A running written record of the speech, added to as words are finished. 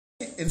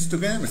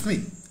Instagram, it's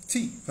me,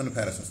 T from the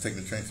Pattersons,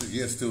 taking the train. Says,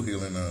 yeah, still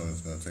healing.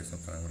 It's going to take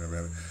some time,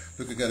 whatever.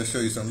 Look, I got to show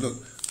you something. Look,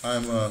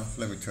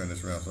 let me turn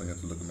this around so you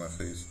have to look at my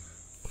face.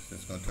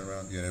 It's going to turn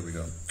around. Yeah, there we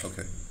go.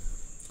 Okay.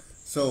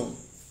 So,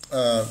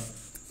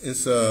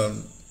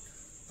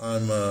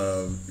 I'm,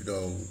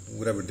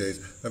 whatever days.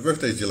 My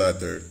birthday is July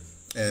 3rd.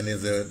 And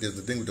there's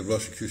a thing with the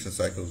Rosicrucian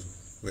cycles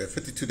where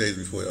 52 days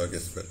before, I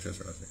guess,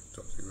 just around,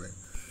 talk to you, right?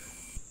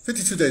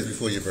 52 days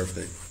before your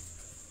birthday.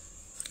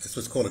 It's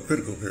what's called a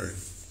critical period,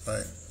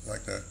 right?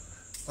 Like that.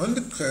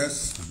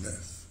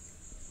 Underclassness.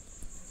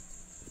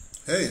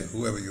 Hey,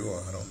 whoever you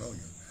are, I don't know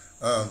you.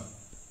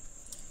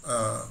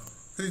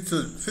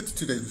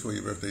 52 days before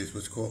your birthday is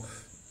what's called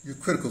your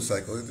critical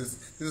cycle. There's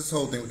this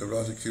whole thing with the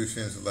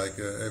Rosicrucians, like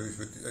every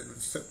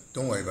 50,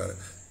 don't worry about it.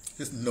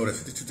 Just know that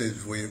 52 days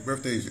before your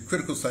birthday is your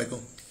critical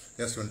cycle.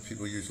 That's when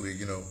people usually,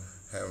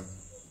 have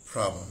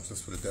problems.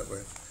 Let's put it that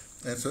way.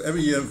 And so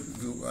every year,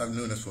 I've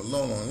known this for a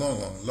long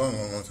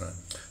time.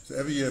 So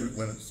every year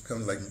when it's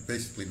coming, like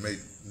basically May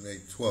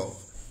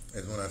 12th,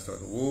 is when I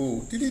start,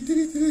 whoa,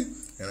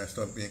 and I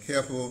start being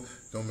careful.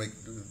 Don't make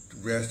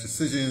rash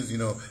decisions.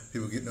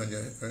 People getting on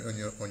your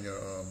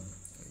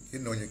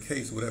getting on your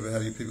case, or whatever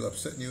have you. People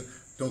upsetting you.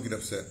 Don't get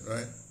upset,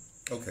 right?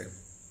 Okay.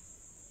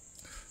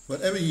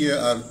 But every year,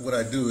 what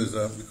I do is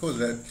because of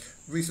that,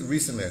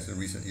 recently, in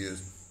recent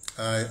years,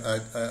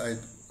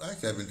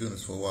 actually I've been doing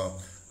this for a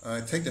while.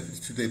 I take that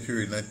 52-day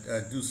period and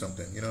I do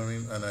something, you know what I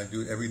mean? And I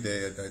do it every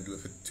day. I do a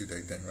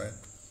 52-day thing, right?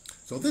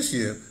 So this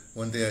year,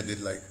 one day I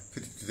did like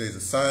 52 days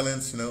of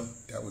silence.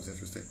 That was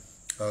interesting.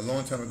 A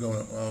long time ago, when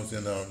I was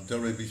in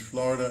Delray Beach,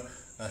 Florida,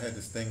 I had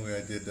this thing where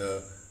I did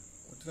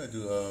what did I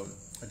do?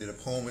 I did a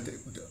poem.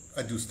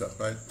 I do stuff,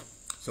 right?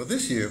 So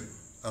this year,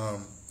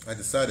 I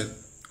decided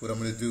what I'm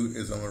going to do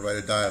is I'm going to write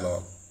a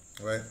dialogue,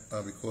 right?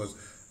 Because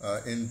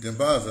in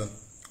DeBrother,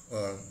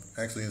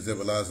 actually in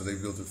Zebalaza, they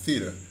built a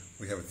theater.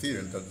 We have a theater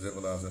in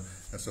Zebalaza,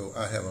 and so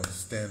I have a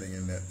standing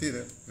in that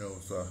theater.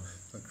 So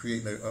I'm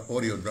creating an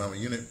audio drama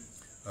unit.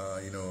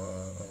 What do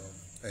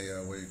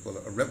you call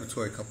it? A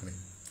repertory company.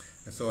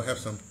 And so I have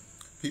some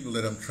people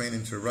that I'm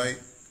training to write.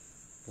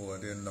 Boy,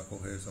 they're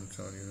knuckleheads. I'm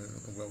telling you.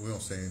 Well, we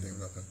don't say anything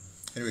about them.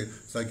 Anyway,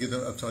 so I'm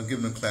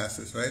giving them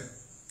classes, right?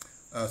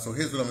 So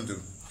here's what I'm gonna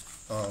do.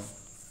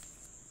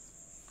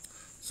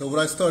 So what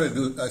I started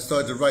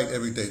to write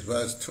every day. But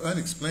I was trying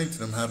to explain to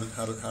them how to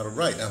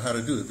write and how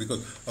to do it,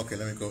 because let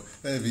me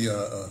be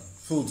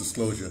full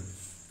disclosure.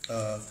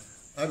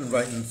 I've been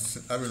writing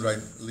at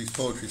least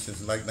poetry since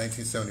like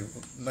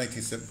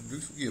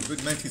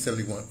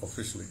 1971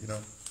 officially,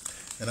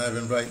 And I've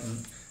been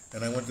writing,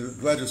 and I went to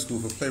graduate school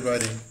for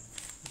playwriting.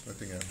 I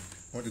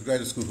went to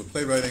graduate school for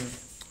playwriting.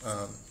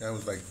 That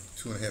was like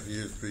 2.5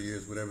 years, 3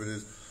 years, whatever it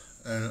is.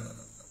 And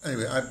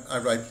anyway, I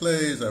write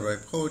plays, I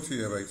write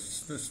poetry, I write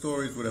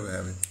stories, whatever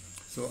have you.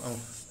 So,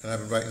 and I've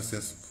been writing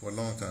since for a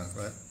long time,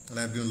 right? And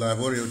I've been doing live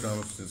audio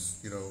drama since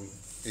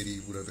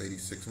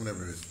 86,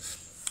 whatever it is.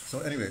 So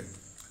anyway,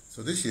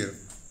 so this year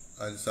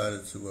I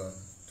decided to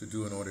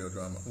do an audio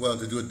drama. Well,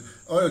 to do it,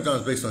 audio drama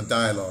is based on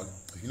dialogue.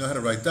 If you know how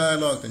to write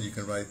dialogue, then you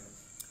can write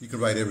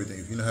everything.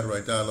 If you know how to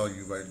write dialogue,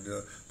 you write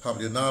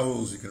popular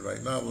novels. You can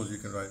write novels. You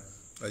can write.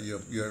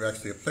 You're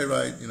actually a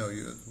playwright. You're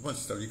a bunch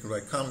of stuff. You can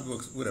write comic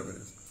books, whatever it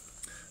is.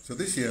 So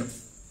this year,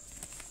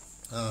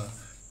 I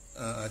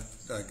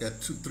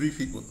got 3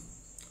 people.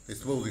 They're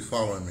supposed to be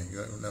following me.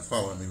 Not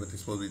following me, but they're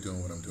supposed to be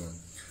doing what I'm doing,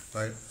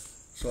 right?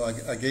 So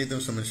I gave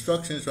them some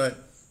instructions, right?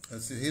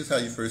 And so here's how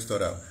you first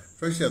start out.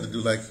 First, you have to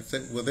do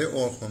they're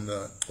all from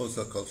the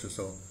Xhosa culture,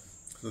 so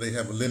they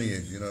have a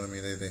lineage. You know what I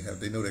mean?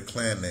 They know their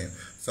clan name.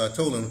 So I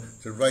told them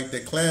to write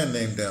their clan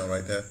name down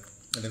right there,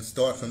 and then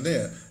start from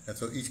there. And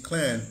so each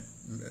clan,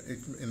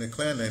 in the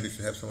clan name, they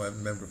should have some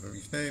member from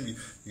each name.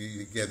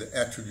 You get the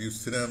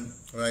attributes to them,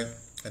 right?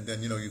 And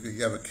then you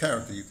have a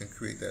character. You can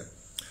create that.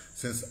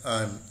 Since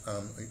I'm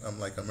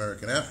like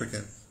American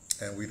African,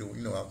 and we don't,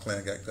 our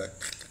clan got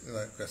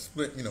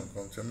split.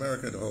 Going to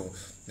America, the whole,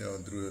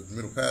 through the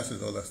Middle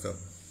Passage, all that stuff.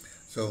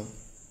 So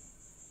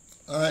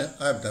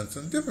I've done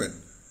something different.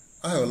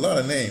 I have a lot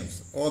of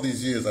names. All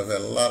these years, I've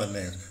had a lot of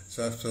names.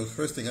 So the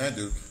first thing I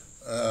do,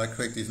 I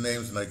create these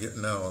names,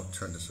 and now I'll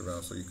turn this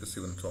around so you can see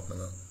what I'm talking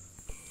about.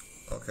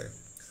 Okay.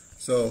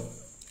 So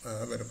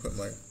I better put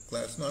my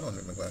glasses. No, I don't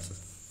need my glasses.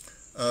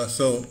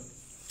 So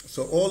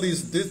all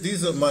these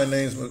are my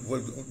names,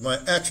 my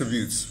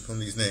attributes from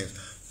these names.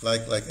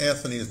 Like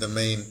Anthony is the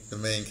main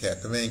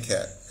cat,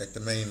 like the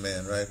main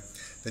man, right?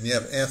 Then you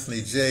have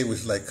Anthony J, which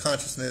is like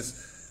consciousness.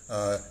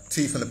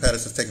 T from the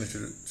Pattersons taking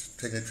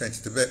the train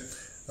to Tibet.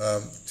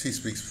 T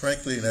speaks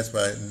frankly, and that's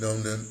by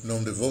Nom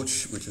de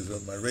Voce, which is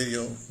my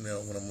radio,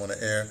 when I'm on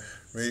the air,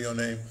 radio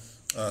name.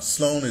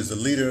 Sloan is the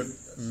leader,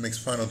 makes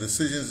final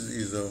decisions.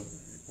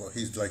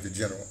 He's like the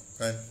general,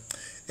 right?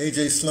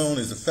 A.J. Sloan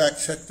is the fact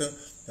checker.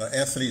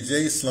 Anthony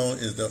J. Sloan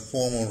is the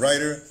formal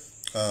writer.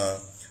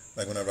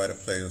 Like when I write a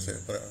play, I'll say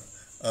it. But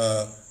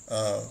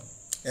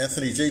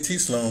Anthony J.T.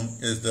 Sloan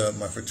is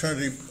my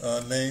fraternity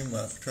name,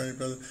 my fraternity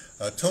brother.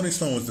 Tony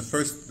Sloan was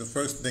the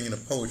first thing in the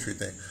poetry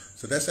thing.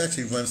 So that's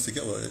actually runs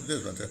together. Well, it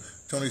does run together.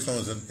 Tony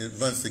Sloan it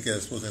runs together,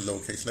 supposed in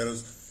lowercase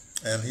letters,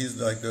 and he's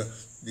like the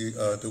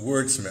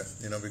wordsmith,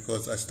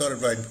 because I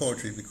started writing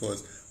poetry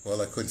because,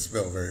 well, I couldn't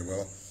spell very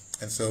well,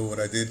 and so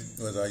what I did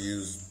was I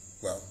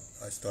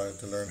started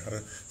to learn how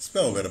to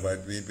spell better by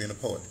being a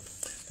poet.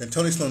 Then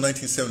Tony Sloan,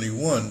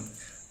 1971,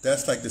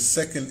 that's like the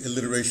second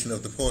alliteration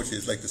of the poetry.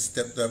 It's like the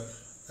stepped up,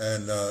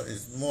 and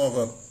it's more of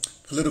a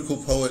political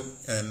poet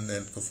and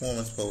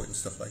performance poet and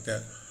stuff like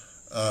that.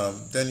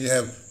 Then you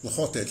have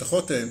Lahote.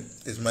 Lahote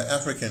is my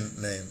African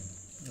name,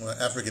 my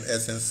African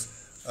essence.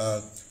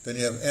 Then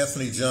you have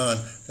Anthony John.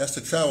 That's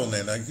the travel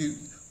name. Like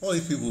all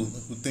these people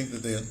who think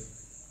that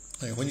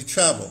when you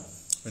travel,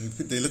 when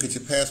they look at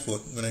your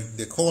passport, when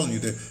they're calling you,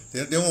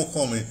 they won't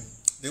call me.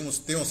 They won't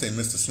say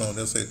Mr. Sloan.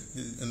 They'll say,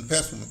 in the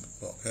passport,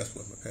 my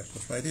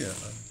passport's right here.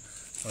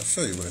 I'll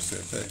show you what it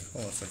says. Hey,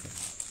 hold on a second.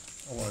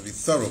 I want to be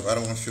thorough. I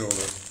don't want to show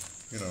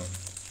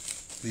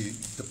be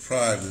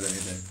deprived of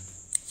anything.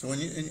 So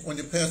on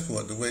your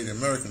passport, the way the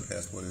American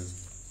passport is,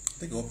 I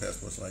think all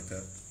passports are like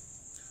that.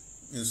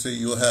 You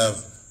see, it'll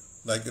have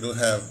like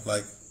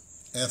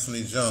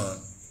Anthony John,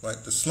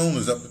 right? The Sloan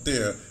is up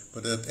there,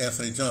 but that's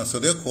Anthony John. So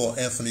they'll call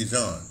Anthony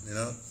John,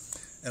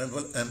 And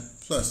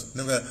plus,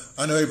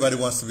 I know everybody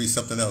wants to be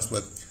something else,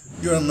 but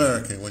you're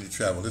American when you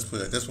travel.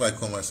 That's why I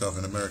call myself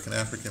an American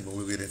African, but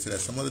we'll get into that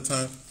some other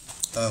time.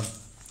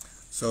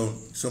 So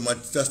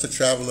that's the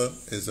traveler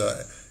is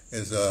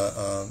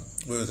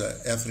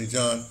Anthony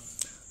John.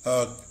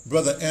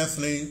 Brother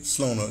Anthony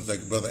Sloan, is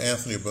like Brother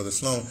Anthony or Brother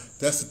Sloan.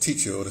 That's the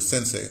teacher or the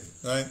sensei,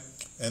 right?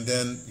 And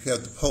then you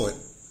have the poet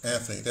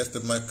Anthony. That's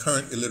my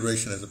current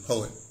alliteration as a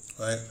poet,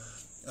 right?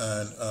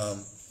 And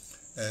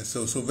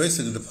so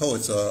basically the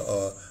poets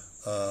are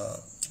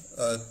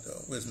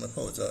where's my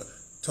poets?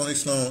 Tony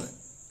Sloan,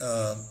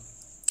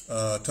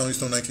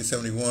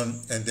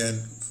 1971, and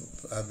then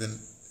I've been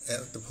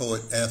the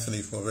poet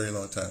Anthony for a very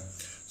long time.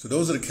 So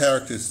those are the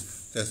characters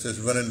that's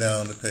just running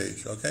down the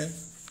page, okay?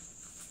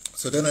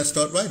 So then I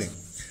start writing.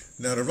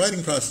 Now the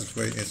writing process is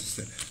very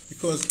interesting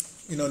because,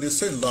 there's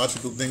certain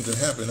logical things that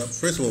happen.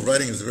 First of all,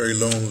 writing is very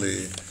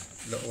lonely.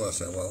 You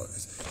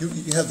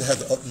have to have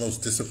the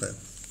utmost discipline.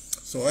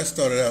 So I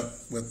started out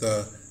with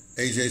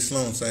A.J.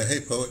 Sloan saying, "Hey,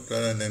 poet,"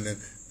 and then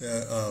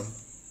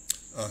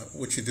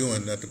what you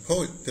doing? The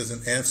poet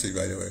doesn't answer you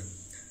right away.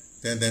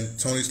 Then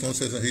Tony Sloan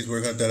says that he's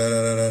working on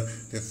da-da-da-da-da.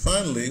 Then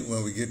finally,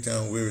 when we get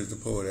down, where is the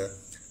poet at?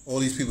 All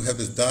these people have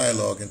this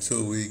dialogue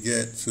until we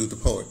get to the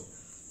poet.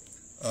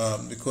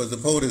 Because the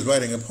poet is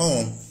writing a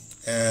poem,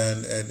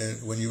 and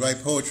when you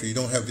write poetry, you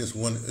don't have just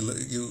one.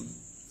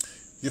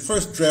 Your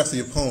first draft of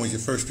your poem is your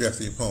first draft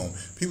of your poem.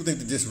 People think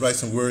to just write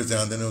some words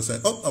down, then they'll say,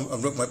 "Oh, I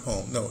wrote my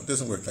poem." No, it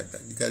doesn't work like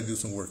that. You got to do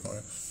some work on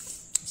it.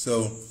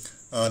 So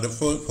the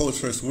poet's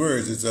first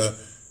words is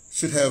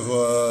should have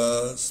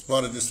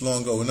spotted this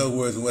long ago. In other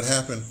words, what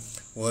happened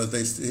was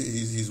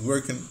he's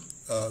working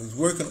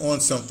on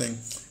something,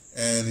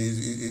 and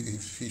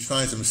he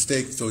finds a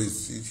mistake, so he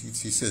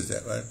says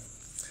that, right?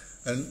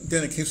 And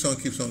then it keeps on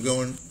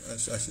going.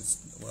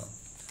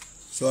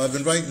 So I've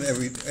been writing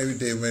every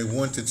day, maybe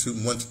 1 to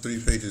 3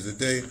 pages a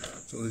day.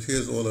 So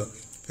here's all the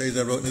pages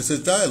I wrote, and it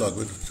says dialogue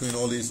between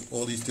all these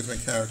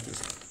different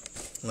characters,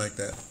 like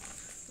that.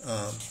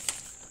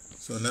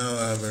 So now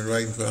I've been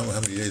writing for, I don't know how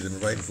many days I've been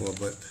writing for,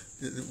 but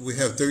we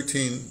have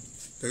 15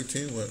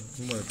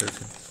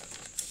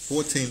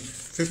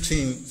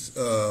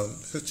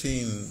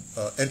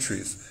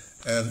 entries.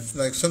 And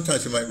like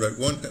sometimes you might write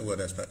well,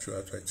 that's not true,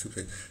 I write 2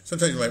 pages.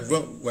 Sometimes you might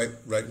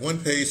write 1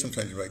 page,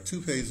 sometimes you write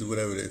 2 pages, or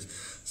whatever it is.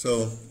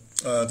 So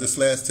this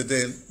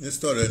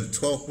started in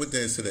 12, what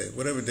day is today?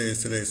 Whatever day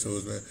is today, so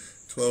it's been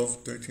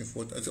 12, 13,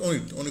 14, it's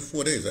only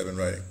 4 days I've been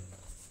writing.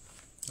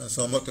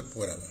 So I'm up to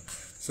whatever.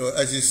 So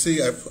as you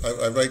see, I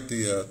write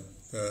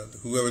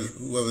whoever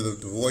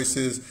the voice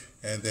is,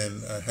 and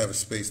then I have a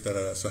space,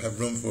 so I have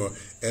room for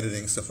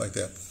editing, stuff like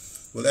that.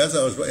 Well, as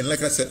I was writing,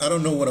 like I said, I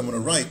don't know what I'm going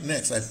to write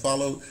next. I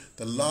follow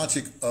the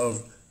logic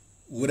of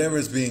whatever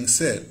is being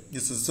said.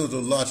 It's a sort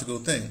of logical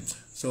thing.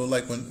 So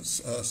like when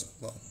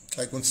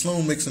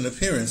Sloan makes an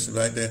appearance,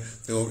 right there,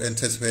 they were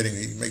anticipating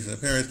he makes an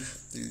appearance.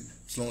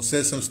 Sloan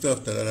says some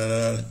stuff,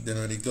 then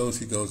when he goes.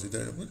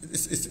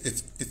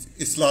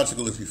 It's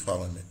logical if you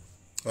follow me,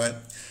 right?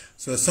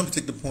 So at some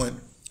particular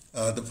point,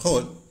 the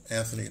poet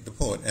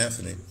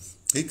Anthony,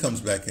 he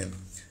comes back in.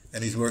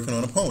 And he's working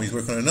on a poem. He's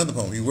working on another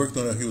poem. He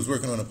was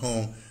working on a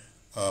poem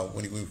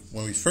when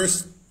we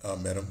first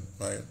met him,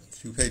 right, a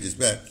few pages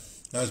back.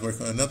 Now he's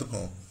working on another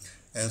poem.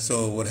 And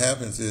so what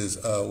happens is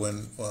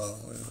when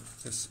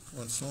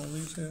Sloan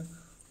leaves here.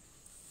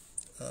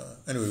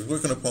 Anyway, he's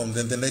working on a poem.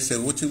 Then they say,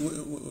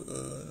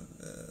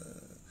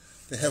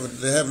 they have a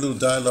little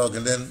dialogue,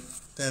 and then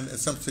at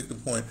some particular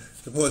point,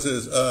 the poet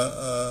says,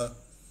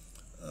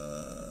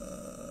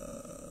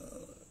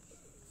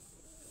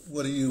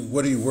 What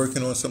are you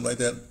working on, something like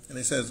that? And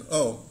he says,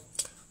 "Oh,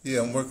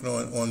 yeah, I'm working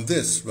on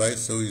this," right?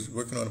 So he's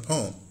working on a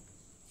poem.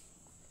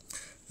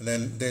 And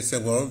then they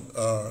said, "Well,"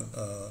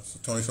 so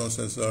Tony Sloan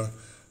says,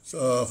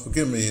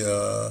 "Forgive me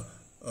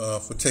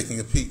for taking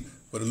a peek,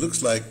 but it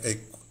looks like a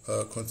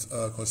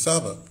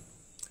Kwansaba."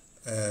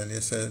 And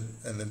it said,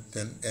 and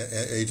then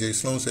A.J.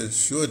 Sloan says,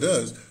 sure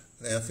does.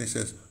 And Anthony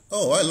says,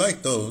 oh, I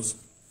like those.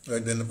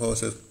 Right, then the poet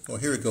says, well,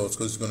 here it goes,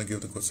 because he's going to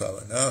give the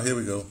Kwansaba. Now, here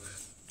we go.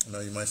 Now,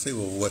 you might say,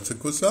 well, what's a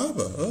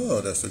Kwansaba?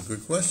 Oh, that's a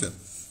good question.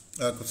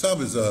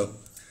 Kwansaba is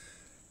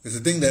a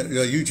thing that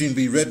Eugene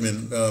B.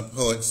 Redmond,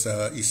 poet,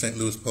 East St.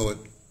 Louis poet,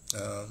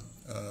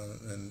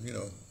 and, you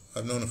know,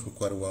 I've known him for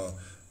quite a while.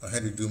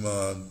 Henry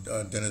Dumas,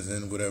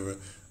 Denizen, whatever.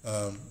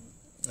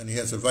 And he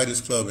has a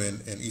writers club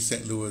in East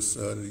St. Louis,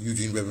 the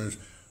Eugene Redmond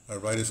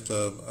Writers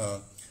Club.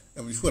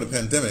 And before the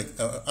pandemic,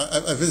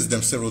 I visited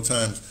them several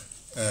times.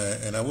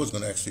 And I was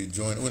going to actually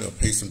join,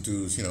 pay some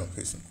dues,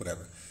 pay some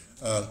whatever.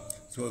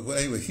 So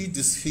anyway, he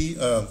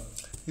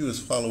was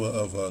a follower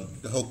of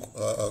the whole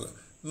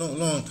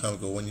long time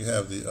ago when you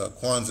have the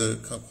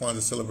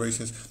Kwanzaa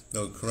celebrations.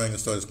 Karanga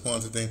started his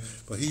Kwanzaa thing,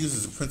 but he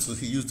used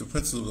the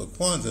principle of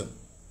Kwanzaa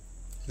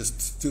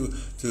just to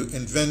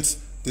invent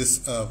this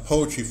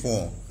poetry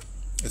form.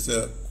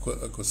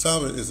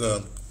 Kwansaba is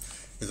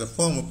a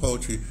form of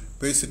poetry.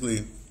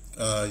 Basically,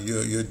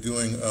 you're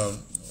doing.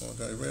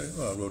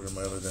 I wrote it in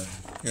my other day.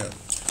 Yeah,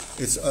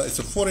 it's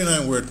a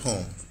 49-word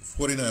poem.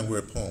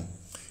 49-word poem.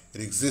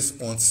 It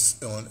exists on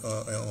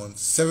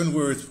 7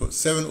 words, for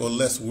 7 or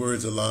less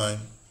words a line,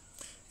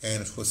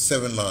 and for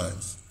 7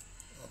 lines.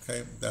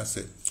 Okay, that's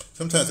it.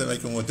 Sometimes I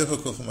make it more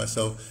difficult for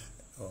myself,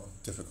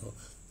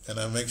 and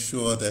I make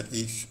sure that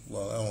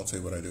I won't say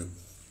what I do,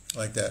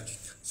 like that.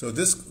 So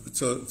as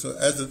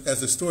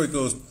the story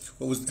goes,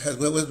 what has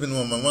been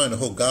on my mind, the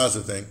whole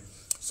Gaza thing.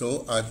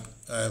 So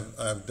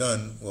I've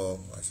done, well,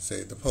 I should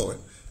say the poet,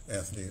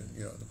 Anthony,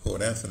 the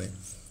poet Anthony,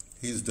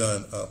 he's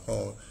done a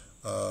poem,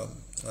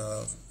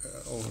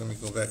 let me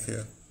go back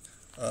here,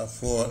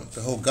 for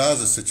the whole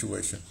Gaza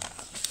situation.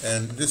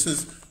 And this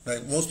is,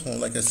 like most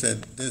poems, like I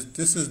said,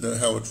 this is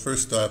how it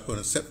first started, put on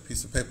a separate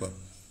piece of paper.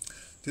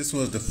 This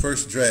was the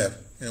first draft,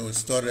 and it was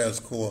started as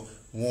called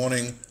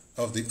Warning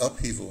of the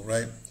Upheaval,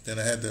 right? Then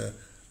I had to,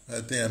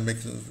 then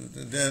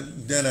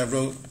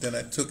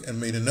I took and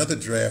made another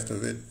draft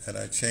of it, and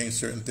I changed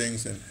certain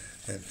things and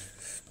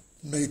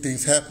made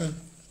things happen.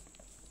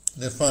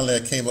 Then finally I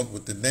came up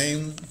with the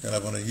name that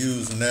I'm going to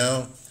use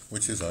now,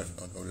 which is, I'll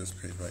go to this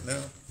page right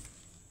now,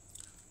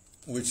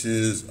 which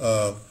is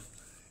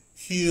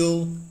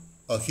Heal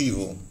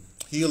Upheaval.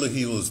 Heal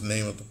Upheaval is the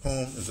name of the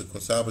poem. It's a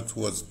Kwansaba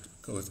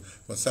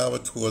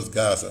towards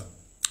Gaza.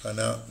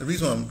 Now, the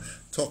reason I'm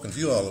talking to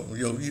you all,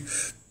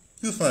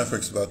 you'll find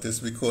facts about this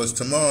because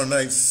tomorrow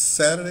night,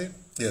 Saturdays,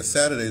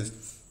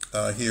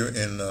 here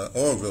in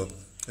Oroville,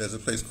 there's a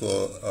place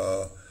called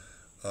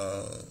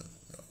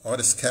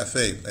Artist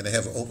Cafe, and they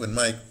have an open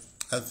mic.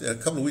 A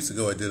couple of weeks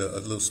ago, I did a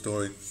little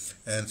story,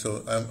 and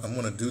so I'm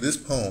going to do this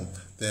poem.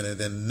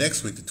 Then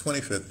next week, the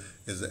 25th,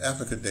 is the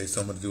Africa Day,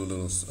 so I'm going to do a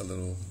little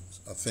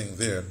thing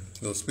there, a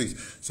little speech.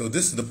 So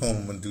this is the poem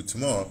I'm going to do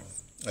tomorrow.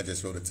 I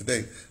just wrote it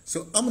today.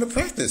 So I'm going to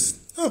practice.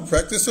 I'll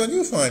practice on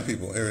you fine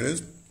people. Here it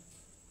is.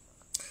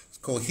 It's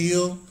called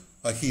Heal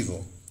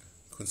Upheaval,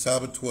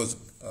 Kwansaba towards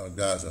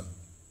Gaza.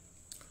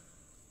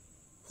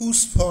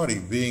 Whose party,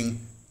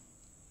 being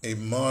a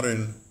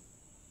modern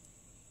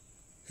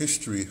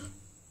history,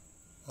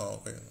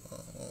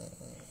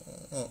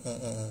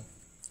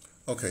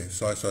 okay,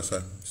 sorry,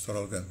 start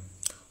all again.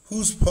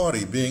 Whose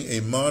party, being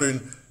a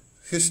modern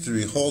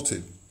history,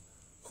 halted?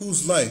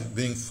 Whose life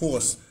being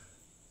forced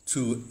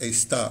to a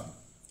stop?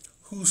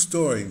 Whose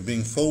story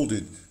being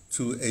folded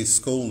to a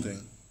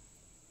scolding?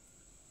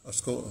 I'm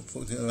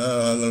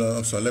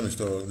sorry, let me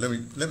start over.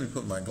 Let me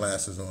put my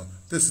glasses on.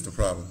 This is the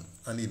problem.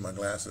 I need my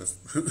glasses.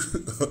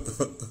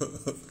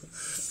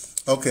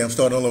 Okay, I'm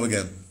starting all over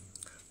again.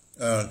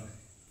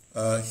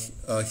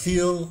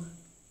 Heal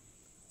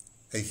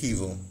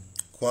Upheaval,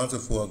 Kwanzaa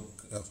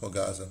for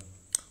Gaza.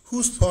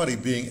 Whose party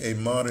being a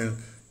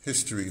modern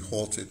history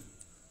halted?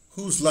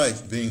 Whose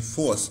life being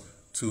forced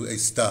to a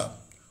stop?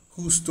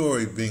 Whose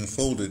story being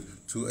folded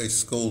to a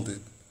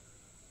scolded?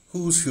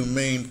 Whose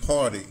humane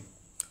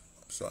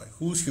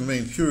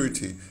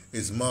purity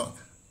is mocked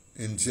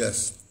in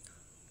jest?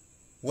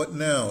 What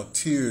now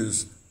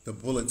tears the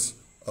bullets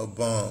of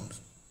bombs?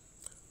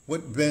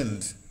 What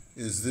bend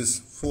is this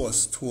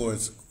force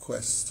towards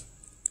quest?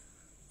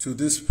 To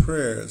this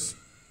prayers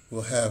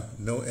will have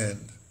no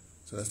end.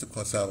 So that's the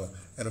Kwansaba.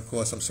 And of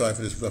course, I'm sorry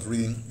for this rough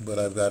reading, but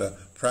I've got to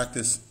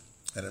practice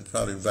and then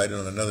probably write it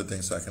on another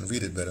thing so I can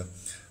read it better.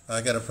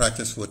 I got to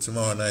practice for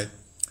tomorrow night.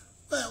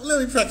 Well, let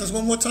me practice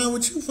one more time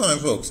with you fine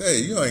folks. Hey,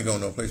 you ain't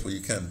going no place where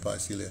you can. Bye,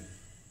 see you later.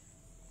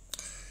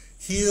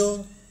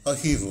 Heal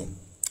Upheaval,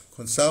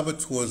 Kwansaba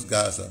towards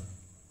Gaza.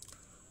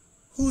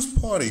 Whose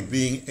party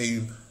being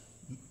a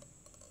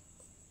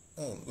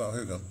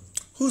here we go.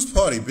 Whose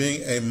party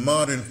being a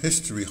modern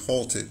history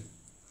halted?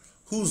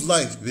 Whose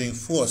life being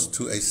forced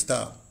to a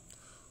stop?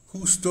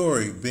 Whose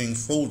story being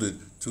folded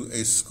to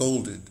a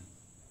scolded?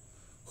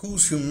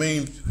 Whose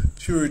humane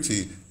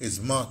purity is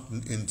mocked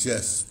in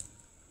jest?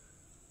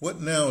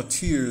 What now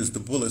tears the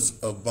bullets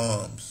of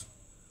bombs?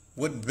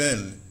 What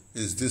bend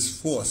is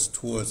this force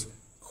towards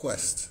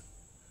quest?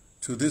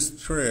 To this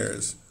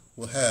prayers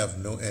will have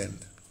no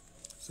end.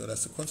 So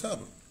that's the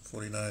Kwansaba.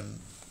 49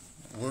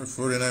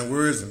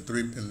 words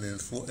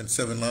and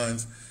 7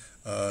 lines.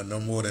 No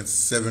more than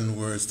 7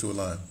 words to a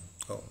line.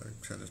 Oh, let me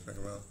turn this back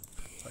around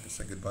so I can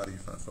say goodbye to you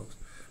fine folks.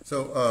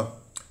 So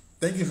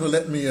thank you for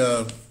letting me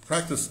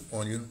practice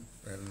on you,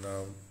 and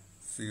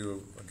see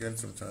you again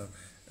sometime.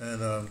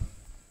 And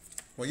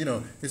well, you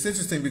know, it's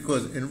interesting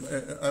because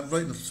I'm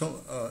writing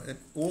in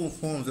all the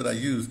forms that I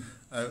use.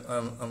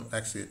 I'm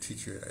actually a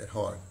teacher at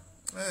heart.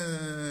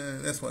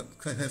 That's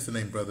hence the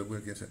name Brother. We'll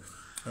get to it.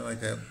 I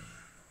like that.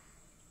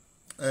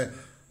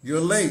 You're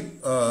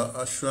late,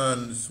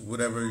 Ashran's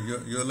whatever.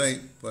 You're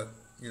late, but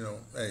you know,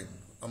 hey,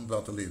 I'm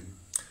about to leave.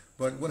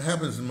 But what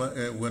happens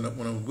when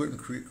I'm working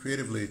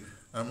creatively,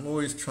 I'm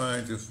always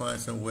trying to find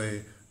some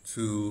way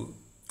to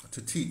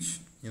teach.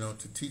 You know,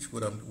 to teach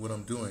what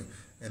I'm doing,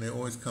 and it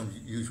always comes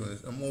usually.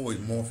 I'm always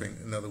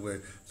morphing another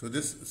way.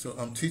 So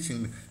I'm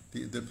teaching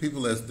the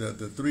people as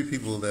the 3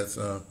 people that's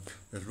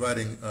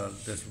writing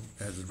that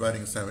has a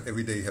writing assignment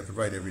every day. You have to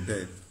write every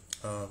day.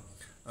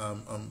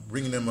 I'm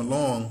bringing them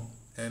along,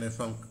 and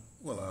if I'll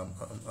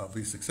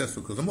be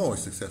successful because I'm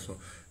always successful.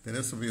 Then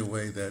this will be a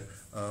way that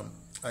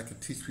I can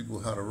teach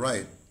people how to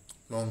write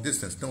long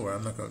distance. Don't worry,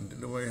 I'm not going.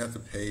 Nobody has to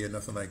pay or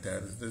nothing like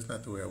that. That's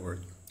not the way I work.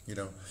 You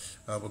know,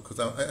 because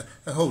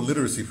a whole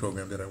literacy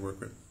program that I work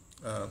with.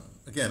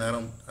 Again,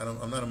 I'm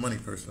not a money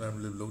person. I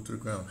live low to the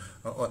ground.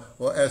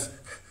 Or as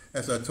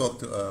I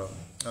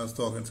was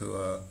talking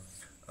to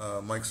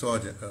Mike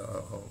Sargent,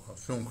 a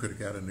film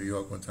critic out in New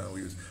York one time.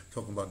 We was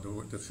talking about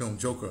the film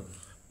Joker,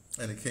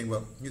 and it came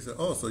up. He said,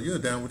 "Oh, so you're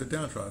down with the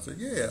downtrodden?" I said,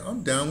 "Yeah,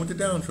 I'm down with the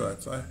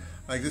downtrodden." So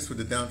I exist with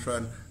the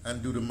downtrodden. I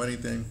do the money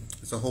thing.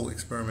 It's a whole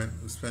experiment.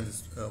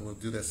 We'll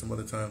do that some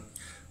other time,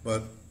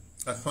 but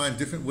I find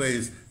different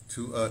ways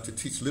to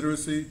teach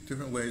literacy,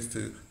 different ways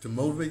to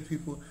motivate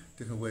people,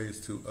 different ways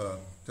to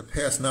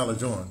pass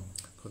knowledge on,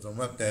 because I'm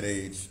at that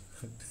age.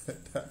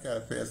 I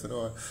gotta pass it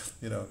on,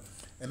 you know.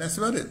 And that's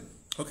about it.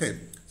 Okay,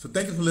 so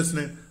thank you for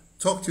listening.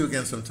 Talk to you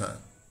again sometime.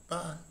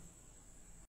 Bye.